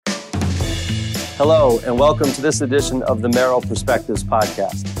Hello, and welcome to this edition of the Merrill Perspectives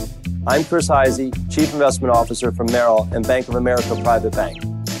podcast. I'm Chris Heisey, Chief Investment Officer from Merrill and Bank of America Private Bank.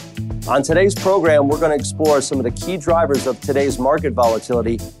 On today's program, we're going to explore some of the key drivers of today's market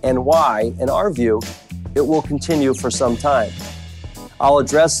volatility and why, in our view, it will continue for some time. I'll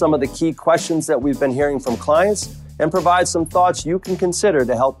address some of the key questions that we've been hearing from clients and provide some thoughts you can consider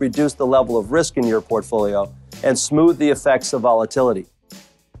to help reduce the level of risk in your portfolio and smooth the effects of volatility.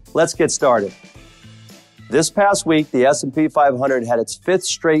 Let's get started. This past week, the S&P 500 had its fifth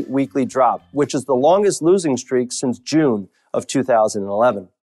straight weekly drop, which is the longest losing streak since June of 2011.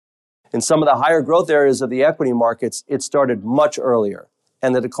 In some of the higher growth areas of the equity markets, it started much earlier,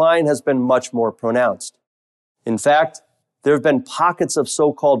 and the decline has been much more pronounced. In fact, there have been pockets of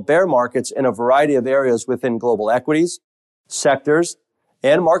so-called bear markets in a variety of areas within global equities, sectors,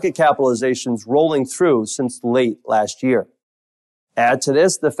 and market capitalizations rolling through since late last year. Add to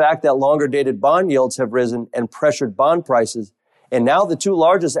this the fact that longer-dated bond yields have risen and pressured bond prices, and now the two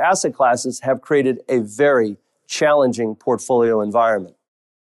largest asset classes have created a very challenging portfolio environment.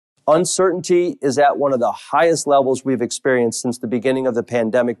 Uncertainty is at one of the highest levels we've experienced since the beginning of the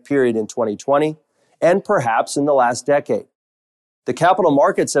pandemic period in 2020, and perhaps in the last decade. The capital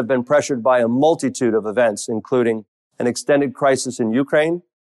markets have been pressured by a multitude of events, including an extended crisis in Ukraine,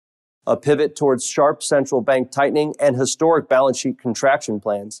 a pivot towards sharp central bank tightening and historic balance sheet contraction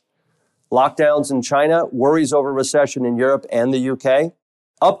plans, lockdowns in China, worries over recession in Europe and the UK,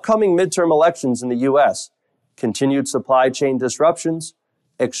 upcoming midterm elections in the US, continued supply chain disruptions,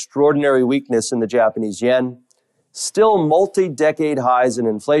 extraordinary weakness in the Japanese yen, still multi-decade highs in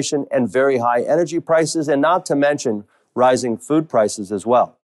inflation and very high energy prices, and not to mention rising food prices as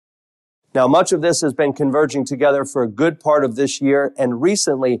well. Now, much of this has been converging together for a good part of this year, and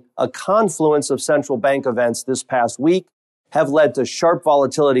recently, a confluence of central bank events this past week have led to sharp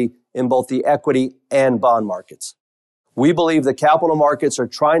volatility in both the equity and bond markets. We believe the capital markets are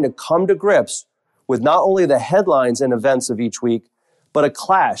trying to come to grips with not only the headlines and events of each week, but a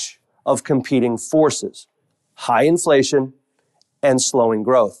clash of competing forces, high inflation and slowing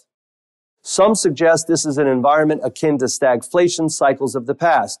growth. Some suggest this is an environment akin to stagflation cycles of the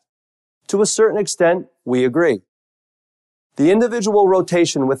past. To a certain extent, we agree. The individual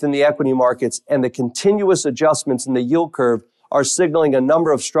rotation within the equity markets and the continuous adjustments in the yield curve are signaling a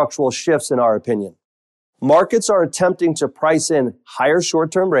number of structural shifts in our opinion. Markets are attempting to price in higher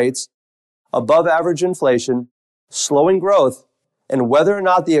short-term rates, above average inflation, slowing growth, and whether or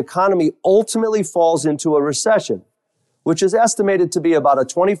not the economy ultimately falls into a recession, which is estimated to be about a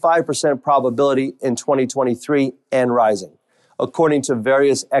 25% probability in 2023 and rising, according to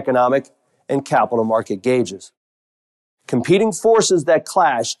various economic and capital market gauges. Competing forces that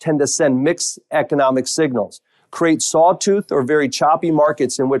clash tend to send mixed economic signals, create sawtooth or very choppy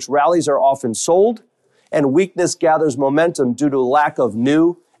markets in which rallies are often sold and weakness gathers momentum due to lack of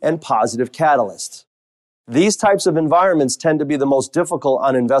new and positive catalysts. These types of environments tend to be the most difficult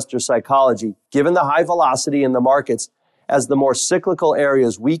on investor psychology, given the high velocity in the markets as the more cyclical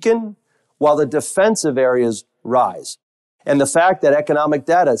areas weaken while the defensive areas rise, and the fact that economic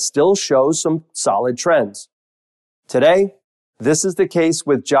data still shows some solid trends. Today, this is the case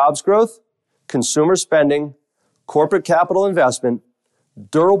with jobs growth, consumer spending, corporate capital investment,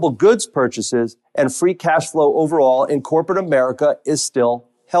 durable goods purchases, and free cash flow overall in corporate America is still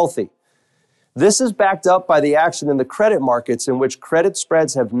healthy. This is backed up by the action in the credit markets in which credit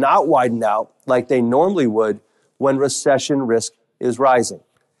spreads have not widened out like they normally would when recession risk is rising.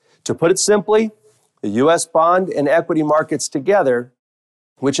 To put it simply, the U.S. bond and equity markets together,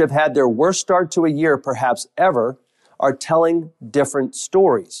 which have had their worst start to a year perhaps ever, are telling different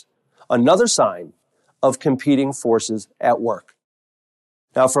stories. Another sign of competing forces at work.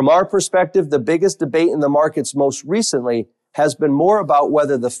 Now, from our perspective, the biggest debate in the markets most recently has been more about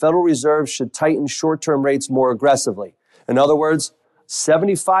whether the Federal Reserve should tighten short-term rates more aggressively. In other words,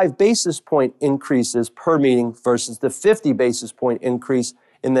 75 basis point increases per meeting versus the 50 basis point increase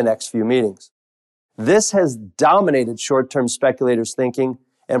in the next few meetings. This has dominated short-term speculators' thinking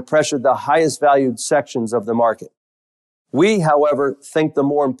and pressured the highest valued sections of the market. We, however, think the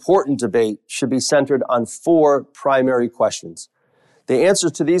more important debate should be centered on four primary questions. The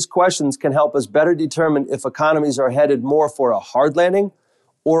answers to these questions can help us better determine if economies are headed more for a hard landing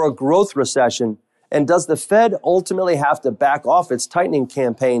or a growth recession, and does the Fed ultimately have to back off its tightening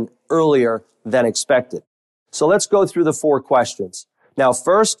campaign earlier than expected? So let's go through the four questions. Now,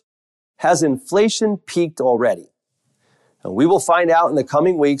 first, has inflation peaked already? And we will find out in the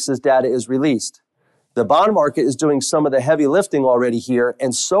coming weeks as data is released. The bond market is doing some of the heavy lifting already here,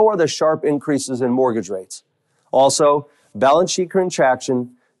 and so are the sharp increases in mortgage rates. Also, balance sheet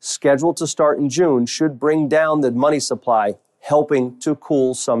contraction, scheduled to start in June, should bring down the money supply, helping to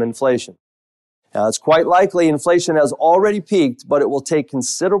cool some inflation. Now, it's quite likely inflation has already peaked, but it will take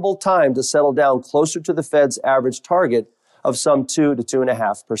considerable time to settle down closer to the Fed's average target of some 2 to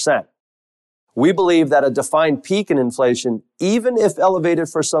 2.5%. We believe that a defined peak in inflation, even if elevated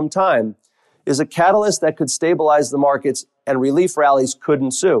for some time, is a catalyst that could stabilize the markets and relief rallies could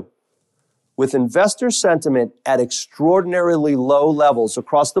ensue. With investor sentiment at extraordinarily low levels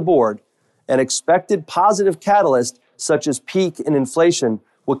across the board, an expected positive catalyst such as peak in inflation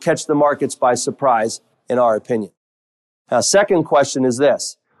will catch the markets by surprise, in our opinion. Now, second question is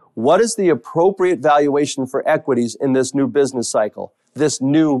this. What is the appropriate valuation for equities in this new business cycle, this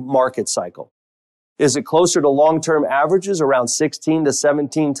new market cycle? Is it closer to long-term averages around 16 to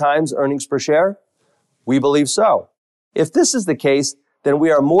 17 times earnings per share? We believe so. If this is the case, then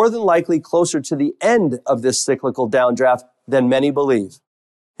we are more than likely closer to the end of this cyclical downdraft than many believe.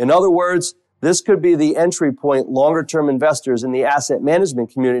 In other words, this could be the entry point longer-term investors in the asset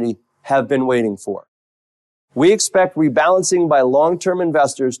management community have been waiting for. We expect rebalancing by long-term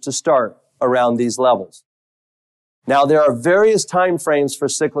investors to start around these levels. Now, there are various time frames for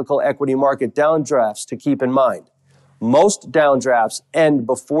cyclical equity market downdrafts to keep in mind. Most downdrafts end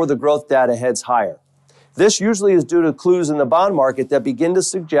before the growth data heads higher. This usually is due to clues in the bond market that begin to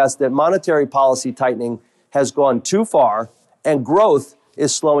suggest that monetary policy tightening has gone too far and growth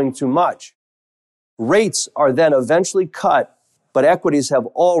is slowing too much. Rates are then eventually cut, but equities have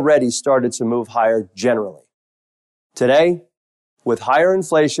already started to move higher generally. Today, with higher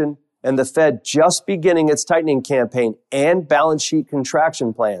inflation and the Fed just beginning its tightening campaign and balance sheet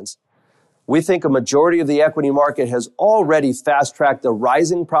contraction plans, we think a majority of the equity market has already fast-tracked the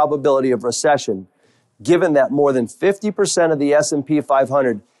rising probability of recession, given that more than 50% of the S&P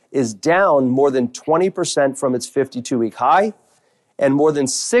 500 is down more than 20% from its 52-week high, and more than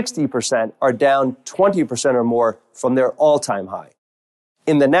 60% are down 20% or more from their all-time high.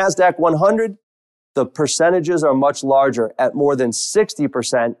 In the NASDAQ 100, the percentages are much larger at more than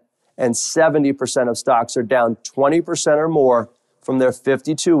 60%, and 70% of stocks are down 20% or more from their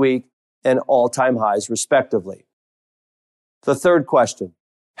 52-week and all-time highs, respectively. The third question,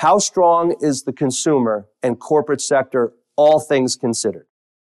 how strong is the consumer and corporate sector, all things considered?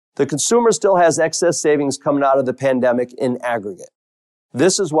 The consumer still has excess savings coming out of the pandemic in aggregate.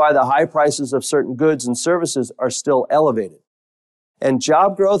 This is why the high prices of certain goods and services are still elevated. And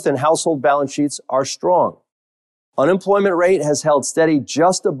job growth and household balance sheets are strong. Unemployment rate has held steady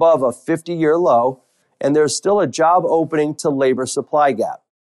just above a 50-year low, and there's still a job opening to labor supply gap.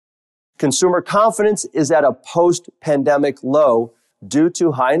 Consumer confidence is at a post-pandemic low due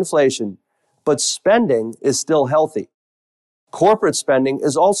to high inflation, but spending is still healthy. Corporate spending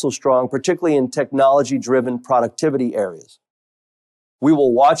is also strong, particularly in technology-driven productivity areas. We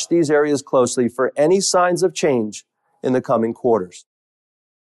will watch these areas closely for any signs of change in the coming quarters.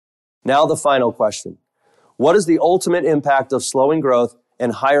 Now the final question. What is the ultimate impact of slowing growth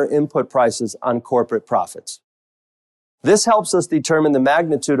and higher input prices on corporate profits? This helps us determine the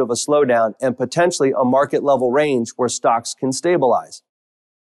magnitude of a slowdown and potentially a market level range where stocks can stabilize.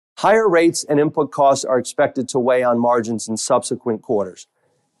 Higher rates and input costs are expected to weigh on margins in subsequent quarters.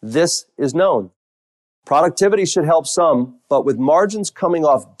 This is known. Productivity should help some, but with margins coming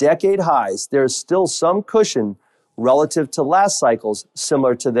off decade highs, there is still some cushion relative to last cycles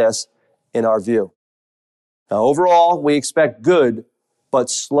similar to this in our view. Now, overall, we expect good but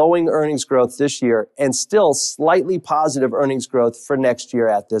slowing earnings growth this year and still slightly positive earnings growth for next year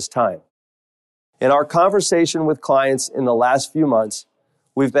at this time. In our conversation with clients in the last few months,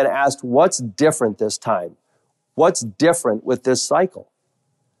 we've been asked what's different this time? What's different with this cycle?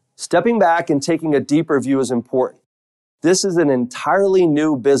 Stepping back and taking a deeper view is important. This is an entirely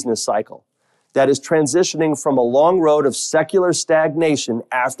new business cycle that is transitioning from a long road of secular stagnation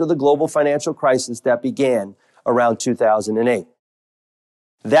after the global financial crisis that began around 2008.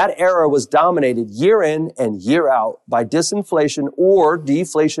 That era was dominated year in and year out by disinflation or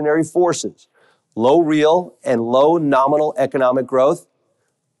deflationary forces, low real and low nominal economic growth,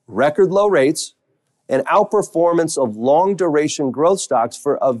 record low rates, and outperformance of long-duration growth stocks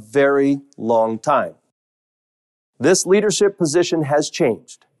for a very long time. This leadership position has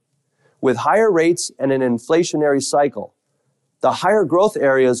changed. With higher rates and an inflationary cycle, the higher growth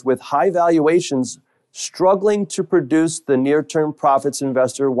areas with high valuations struggling to produce the near-term profits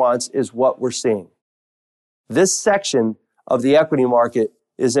investor wants is what we're seeing. This section of the equity market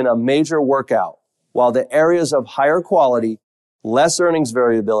is in a major workout, while the areas of higher quality, less earnings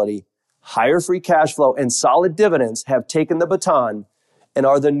variability, higher free cash flow, and solid dividends have taken the baton and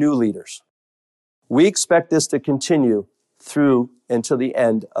are the new leaders. We expect this to continue through until the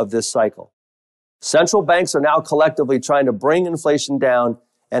end of this cycle. Central banks are now collectively trying to bring inflation down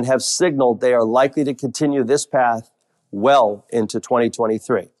and have signaled they are likely to continue this path well into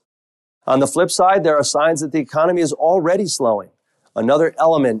 2023. On the flip side, there are signs that the economy is already slowing, another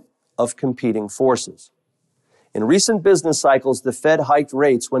element of competing forces. In recent business cycles, the Fed hiked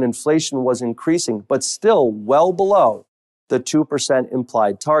rates when inflation was increasing, but still well below the 2%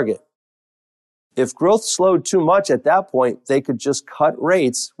 implied target. If growth slowed too much at that point, they could just cut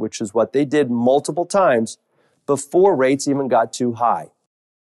rates, which is what they did multiple times, before rates even got too high.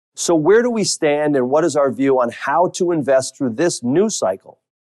 So where do we stand and what is our view on how to invest through this new cycle?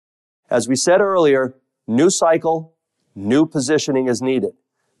 As we said earlier, new cycle, new positioning is needed.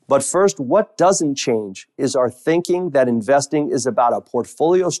 But first, what doesn't change is our thinking that investing is about a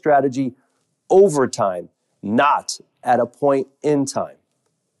portfolio strategy over time, not at a point in time.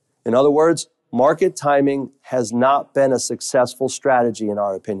 In other words, market timing has not been a successful strategy in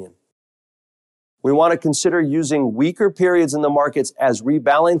our opinion. We want to consider using weaker periods in the markets as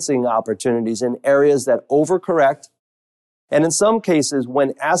rebalancing opportunities in areas that overcorrect, and in some cases,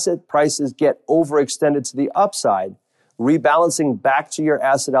 when asset prices get overextended to the upside, rebalancing back to your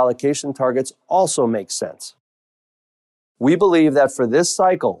asset allocation targets also makes sense. We believe that for this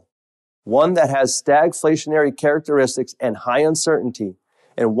cycle, one that has stagflationary characteristics and high uncertainty,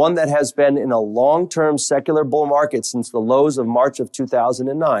 and one that has been in a long-term secular bull market since the lows of March of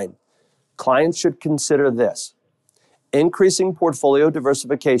 2009, clients should consider this: increasing portfolio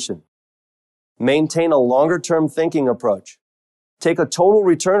diversification, maintain a longer-term thinking approach, take a total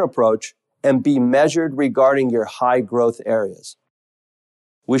return approach, and be measured regarding your high growth areas.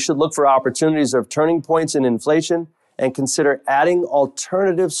 We should look for opportunities of turning points in inflation and consider adding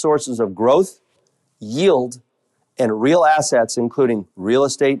alternative sources of growth, yield, and real assets, including real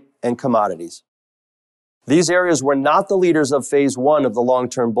estate and commodities. These areas were not the leaders of phase one of the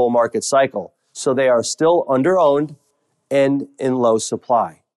long-term bull market cycle, so they are still under-owned and in low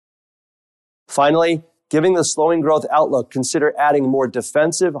supply. Finally, given the slowing growth outlook, consider adding more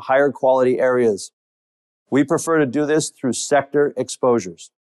defensive, higher quality areas. We prefer to do this through sector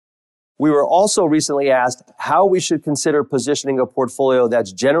exposures. We were also recently asked how we should consider positioning a portfolio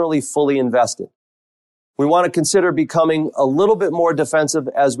that's generally fully invested. We want to consider becoming a little bit more defensive,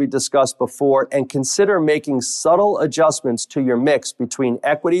 as we discussed before, and consider making subtle adjustments to your mix between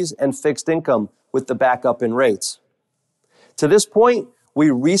equities and fixed income with the backup in rates. To this point,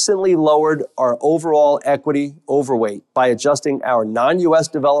 we recently lowered our overall equity overweight by adjusting our non-U.S.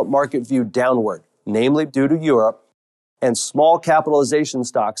 developed market view downward, namely due to Europe, and small capitalization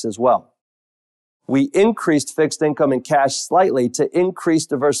stocks as well. We increased fixed income and cash slightly to increase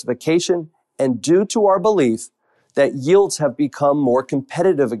diversification and due to our belief that yields have become more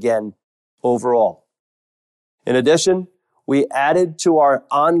competitive again overall. In addition, we added to our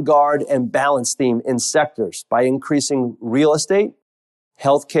on guard and balance theme in sectors by increasing real estate,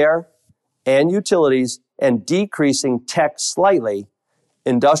 healthcare, and utilities, and decreasing tech slightly,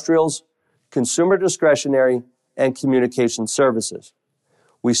 industrials, consumer discretionary, and communication services.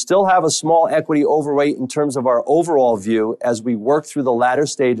 We still have a small equity overweight in terms of our overall view as we work through the latter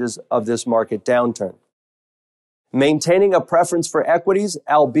stages of this market downturn. Maintaining a preference for equities,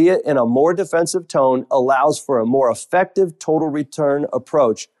 albeit in a more defensive tone, allows for a more effective total return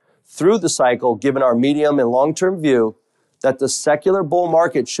approach through the cycle, given our medium and long-term view that the secular bull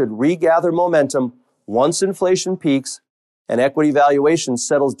market should regather momentum once inflation peaks and equity valuation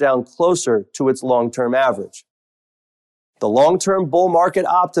settles down closer to its long-term average. The long-term bull market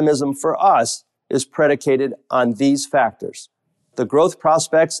optimism for us is predicated on these factors. The growth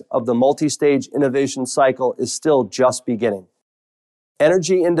prospects of the multi-stage innovation cycle is still just beginning.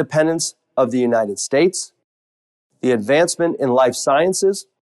 Energy independence of the United States, the advancement in life sciences,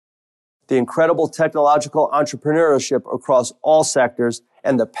 the incredible technological entrepreneurship across all sectors,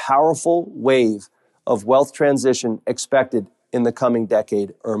 and the powerful wave of wealth transition expected in the coming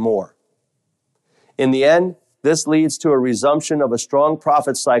decade or more. In the end, this leads to a resumption of a strong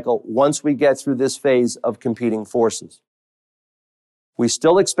profit cycle once we get through this phase of competing forces. We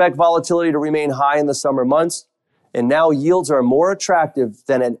still expect volatility to remain high in the summer months, and now yields are more attractive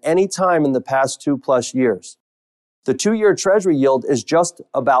than at any time in the past 2+ years. The 2-year Treasury yield is just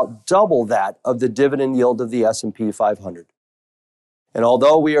about double that of the dividend yield of the S&P 500. And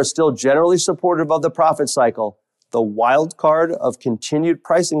although we are still generally supportive of the profit cycle, the wild card of continued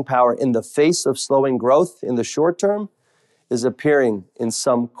pricing power in the face of slowing growth in the short term is appearing in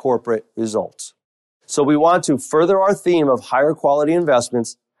some corporate results. So we want to further our theme of higher quality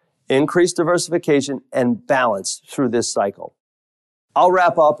investments, increase diversification, and balance through this cycle. I'll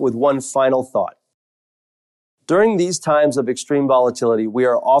wrap up with one final thought. During these times of extreme volatility, we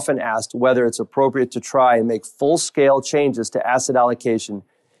are often asked whether it's appropriate to try and make full-scale changes to asset allocation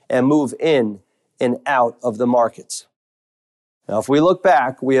and move in and out of the markets. Now, if we look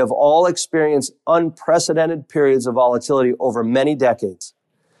back, we have all experienced unprecedented periods of volatility over many decades,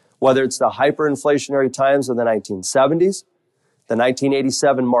 whether it's the hyperinflationary times of the 1970s, the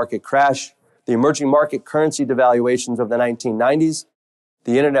 1987 market crash, the emerging market currency devaluations of the 1990s,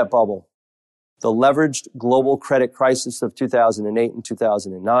 the internet bubble, the leveraged global credit crisis of 2008 and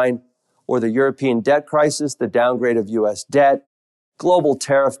 2009, or the European debt crisis, the downgrade of U.S. debt, global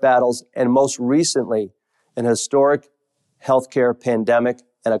tariff battles, and most recently, an historic healthcare pandemic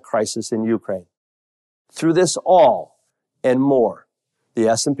and a crisis in Ukraine. Through this all and more, the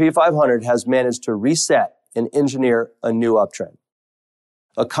S&P 500 has managed to reset and engineer a new uptrend.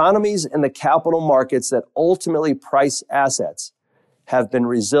 Economies and the capital markets that ultimately price assets have been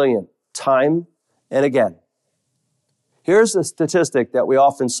resilient time and again. Here's a statistic that we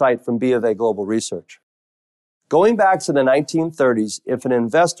often cite from B of A Global Research. Going back to the 1930s, if an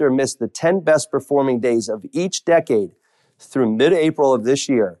investor missed the 10 best performing days of each decade through mid-April of this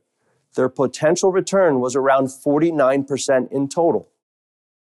year, their potential return was around 49% in total.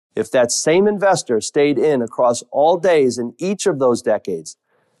 If that same investor stayed in across all days in each of those decades,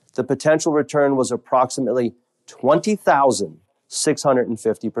 the potential return was approximately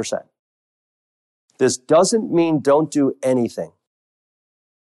 20,650%. This doesn't mean don't do anything.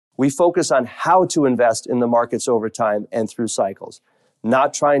 We focus on how to invest in the markets over time and through cycles,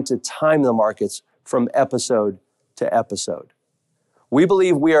 not trying to time the markets from episode to episode. We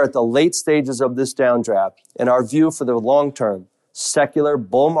believe we are at the late stages of this downdraft, and our view for the long-term secular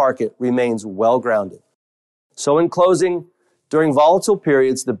bull market remains well-grounded. So in closing, during volatile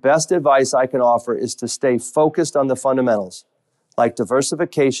periods, the best advice I can offer is to stay focused on the fundamentals, like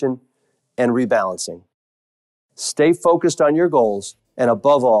diversification and rebalancing. Stay focused on your goals, and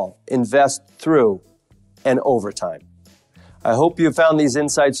above all, invest through and over time. I hope you found these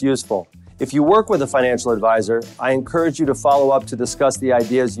insights useful. If you work with a financial advisor, I encourage you to follow up to discuss the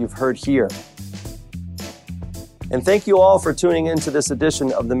ideas you've heard here. And thank you all for tuning in to this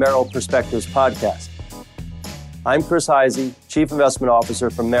edition of the Merrill Perspectives podcast. I'm Chris Heisey, Chief Investment Officer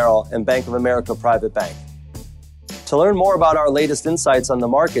from Merrill and Bank of America Private Bank. To learn more about our latest insights on the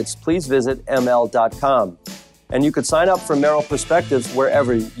markets, please visit ml.com. And you could sign up for Merrill Perspectives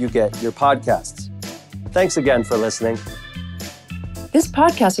wherever you get your podcasts. Thanks again for listening. This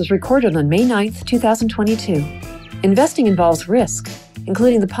podcast was recorded on May 9th, 2022. Investing involves risk,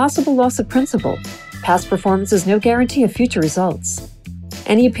 including the possible loss of principal. Past performance is no guarantee of future results.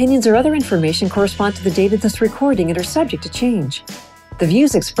 Any opinions or other information correspond to the date of this recording and are subject to change. The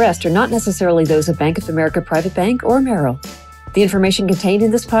views expressed are not necessarily those of Bank of America Private Bank or Merrill. The information contained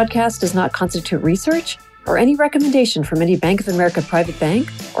in this podcast does not constitute research or any recommendation from any Bank of America Private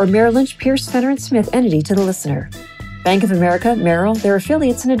Bank or Merrill Lynch, Pierce, Fenner & Smith entity to the listener. Bank of America, Merrill, their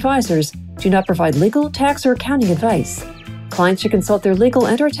affiliates, and advisors do not provide legal, tax, or accounting advice. Clients should consult their legal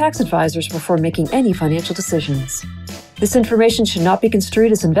and/or tax advisors before making any financial decisions. This information should not be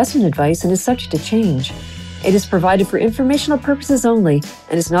construed as investment advice and is subject to change. It is provided for informational purposes only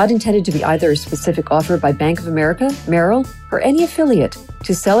and is not intended to be either a specific offer by Bank of America, Merrill, or any affiliate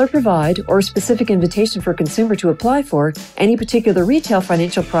to sell or provide, or a specific invitation for a consumer to apply for any particular retail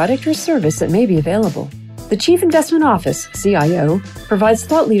financial product or service that may be available. The Chief Investment Office, CIO, provides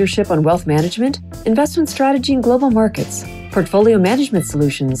thought leadership on wealth management, investment strategy in global markets, portfolio management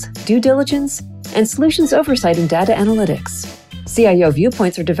solutions, due diligence, and solutions oversight and data analytics. CIO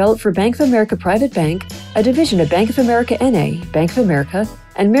viewpoints are developed for Bank of America Private Bank, a division of Bank of America N.A., Bank of America,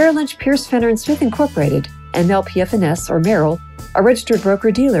 and Merrill Lynch, Pierce, Fenner & Smith Incorporated, MLPFNS or Merrill, a registered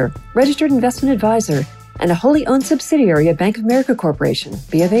broker-dealer, registered investment advisor, and a wholly owned subsidiary of Bank of America Corporation,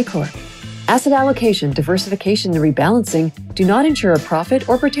 B of A Corp. Asset allocation, diversification, and rebalancing do not ensure a profit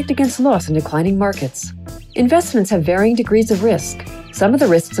or protect against loss in declining markets. Investments have varying degrees of risk. Some of the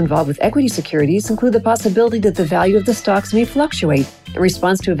risks involved with equity securities include the possibility that the value of the stocks may fluctuate in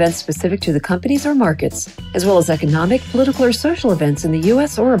response to events specific to the companies or markets, as well as economic, political, or social events in the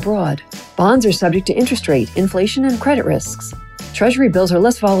U.S. or abroad. Bonds are subject to interest rate, inflation, and credit risks. Treasury bills are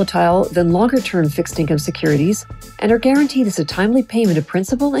less volatile than longer-term fixed income securities and are guaranteed as a timely payment of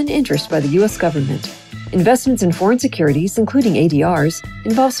principal and interest by the U.S. government. Investments in foreign securities, including ADRs,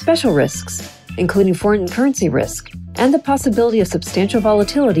 involve special risks, including foreign currency risk, and the possibility of substantial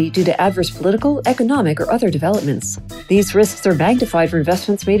volatility due to adverse political, economic, or other developments. These risks are magnified for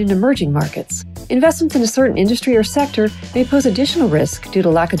investments made in emerging markets. Investments in a certain industry or sector may pose additional risk due to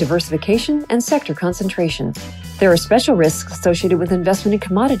lack of diversification and sector concentration. There are special risks associated with investment in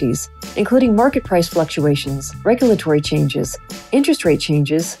commodities, including market price fluctuations, regulatory changes, interest rate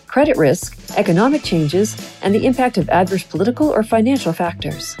changes, credit risk, economic changes, and the impact of adverse political or financial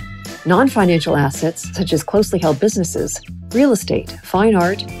factors. Non-financial assets, such as closely held businesses, real estate, fine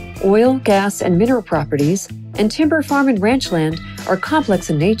art, oil, gas, and mineral properties, and timber, farm, and ranch land are complex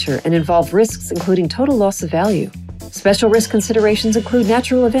in nature and involve risks including total loss of value. Special risk considerations include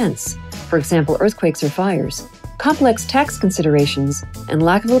natural events, for example, earthquakes or fires, complex tax considerations, and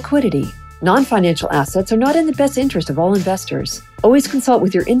lack of liquidity. Non-financial assets are not in the best interest of all investors. Always consult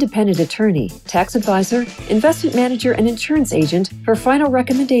with your independent attorney, tax advisor, investment manager, and insurance agent for final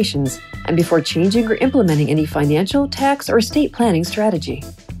recommendations and before changing or implementing any financial, tax, or estate planning strategy.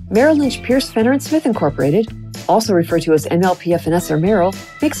 Merrill Lynch Pierce Fenner & Smith Incorporated, also referred to as MLPFNS or Merrill,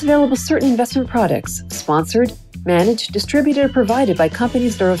 makes available certain investment products, sponsored, managed, distributed, or provided by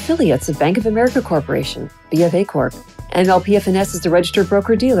companies that are affiliates of Bank of America Corporation, BofA Corp. MLPFNS is the registered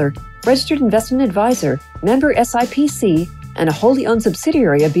broker-dealer, registered investment advisor, member SIPC, and a wholly owned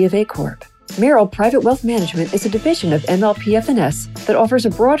subsidiary of BofA Corp. Merrill Private Wealth Management is a division of MLPFNS that offers a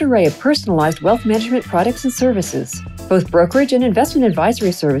broad array of personalized wealth management products and services. Both brokerage and investment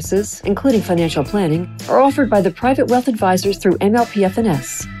advisory services, including financial planning, are offered by the private wealth advisors through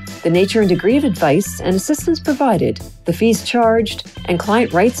MLPFNS. The nature and degree of advice and assistance provided, the fees charged, and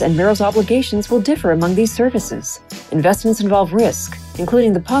client rights and Merrill's obligations will differ among these services. Investments involve risk,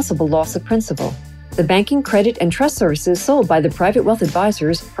 including the possible loss of principal. The banking, credit, and trust services sold by the private wealth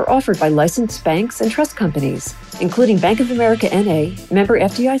advisors are offered by licensed banks and trust companies, including Bank of America N.A., member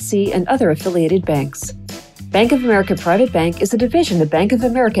FDIC, and other affiliated banks. Bank of America Private Bank is a division of Bank of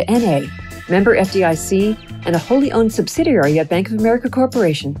America N.A., member FDIC, and a wholly owned subsidiary of Bank of America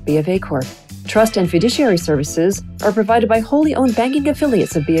Corporation, BofA Corp. Trust and fiduciary services are provided by wholly owned banking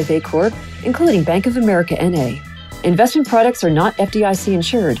affiliates of BofA Corp., including Bank of America N.A. Investment products are not FDIC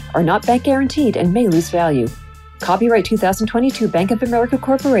insured, are not bank guaranteed, and may lose value. Copyright 2022 Bank of America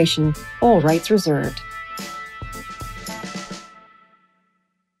Corporation, all rights reserved.